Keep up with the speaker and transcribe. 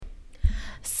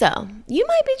So, you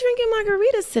might be drinking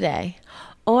margaritas today,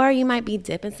 or you might be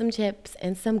dipping some chips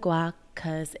in some guac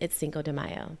because it's Cinco de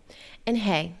Mayo. And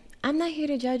hey, I'm not here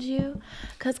to judge you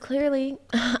because clearly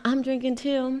I'm drinking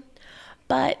too.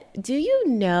 But do you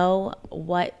know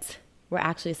what we're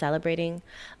actually celebrating?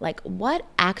 Like, what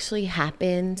actually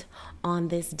happened on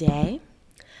this day?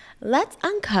 Let's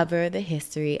uncover the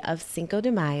history of Cinco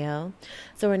de Mayo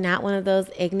so we're not one of those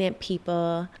ignorant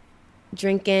people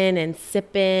drinking and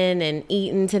sipping and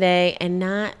eating today and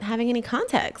not having any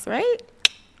context, right?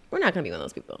 We're not going to be one of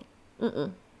those people.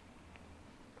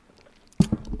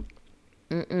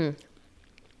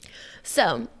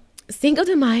 So, Cinco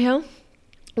de Mayo,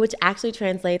 which actually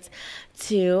translates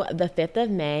to the 5th of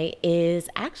May, is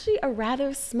actually a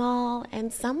rather small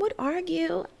and some would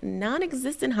argue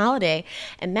non-existent holiday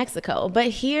in Mexico. But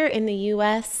here in the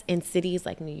U.S., in cities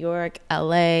like New York,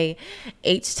 L.A.,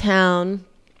 H-Town,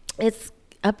 it's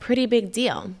a pretty big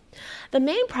deal. The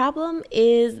main problem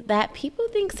is that people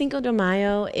think Cinco de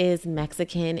Mayo is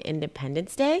Mexican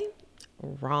Independence Day.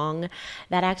 Wrong.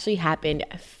 That actually happened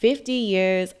 50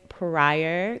 years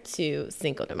prior to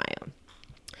Cinco de Mayo.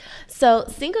 So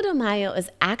Cinco de Mayo is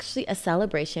actually a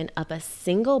celebration of a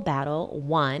single battle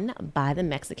won by the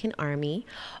Mexican army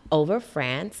over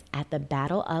France at the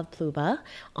Battle of Puebla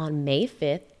on May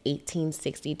 5th,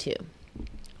 1862.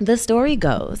 The story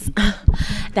goes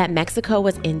that Mexico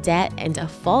was in debt and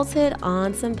defaulted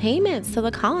on some payments to the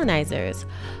colonizers,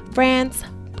 France,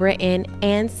 Britain,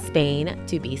 and Spain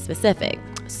to be specific.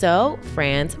 So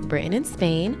France, Britain, and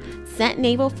Spain sent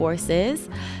naval forces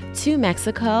to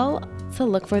Mexico to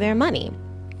look for their money.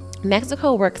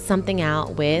 Mexico worked something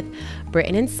out with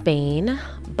Britain and Spain,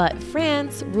 but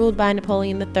France, ruled by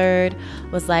Napoleon III,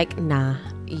 was like, nah,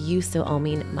 you still owe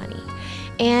me money.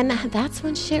 And that's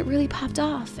when shit really popped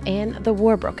off and the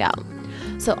war broke out.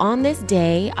 So on this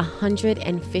day,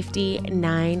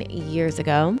 159 years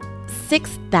ago,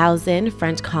 6,000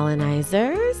 French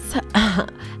colonizers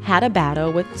had a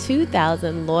battle with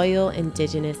 2,000 loyal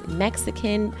indigenous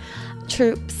Mexican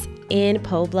troops in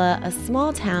Puebla, a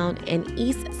small town in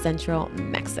east central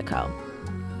Mexico.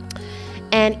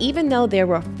 And even though there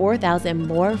were 4,000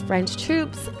 more French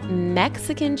troops,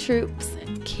 Mexican troops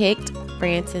kicked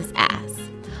France's ass.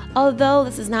 Although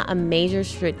this is not a major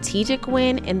strategic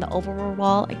win in the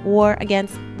overall war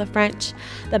against the French,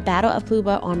 the Battle of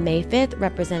Puebla on May 5th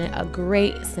represented a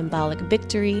great symbolic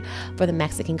victory for the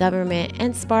Mexican government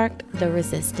and sparked the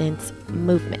resistance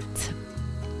movement.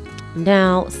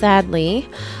 Now, sadly,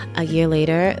 a year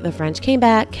later, the French came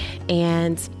back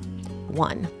and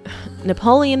won.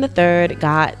 Napoleon III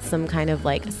got some kind of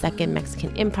like second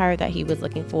Mexican empire that he was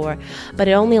looking for, but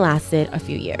it only lasted a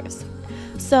few years.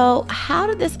 So how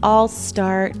did this all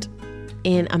start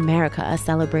in America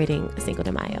celebrating Cinco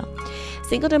de Mayo?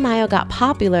 Cinco de Mayo got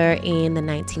popular in the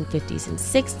 1950s and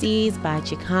 60s by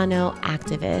Chicano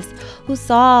activists who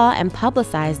saw and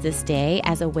publicized this day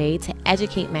as a way to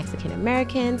educate Mexican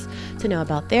Americans to know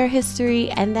about their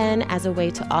history, and then as a way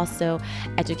to also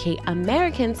educate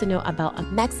Americans to know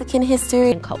about Mexican history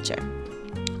and culture.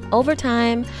 Over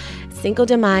time, Cinco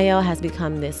de Mayo has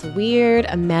become this weird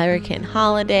American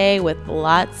holiday with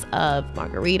lots of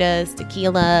margaritas,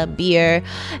 tequila, beer,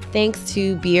 thanks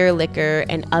to beer, liquor,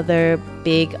 and other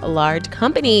big, large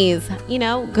companies. You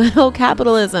know, good old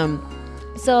capitalism.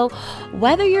 So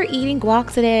whether you're eating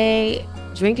guac today,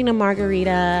 drinking a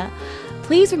margarita,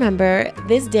 please remember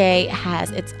this day has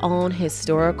its own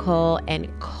historical and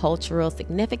cultural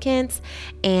significance,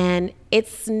 and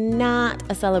it's not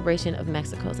a celebration of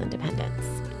Mexico's independence.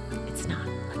 It's not.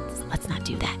 Let's not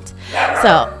do that.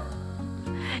 So,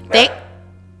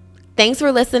 thanks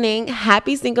for listening.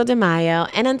 Happy Cinco de Mayo.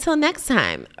 And until next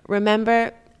time,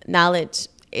 remember, knowledge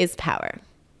is power.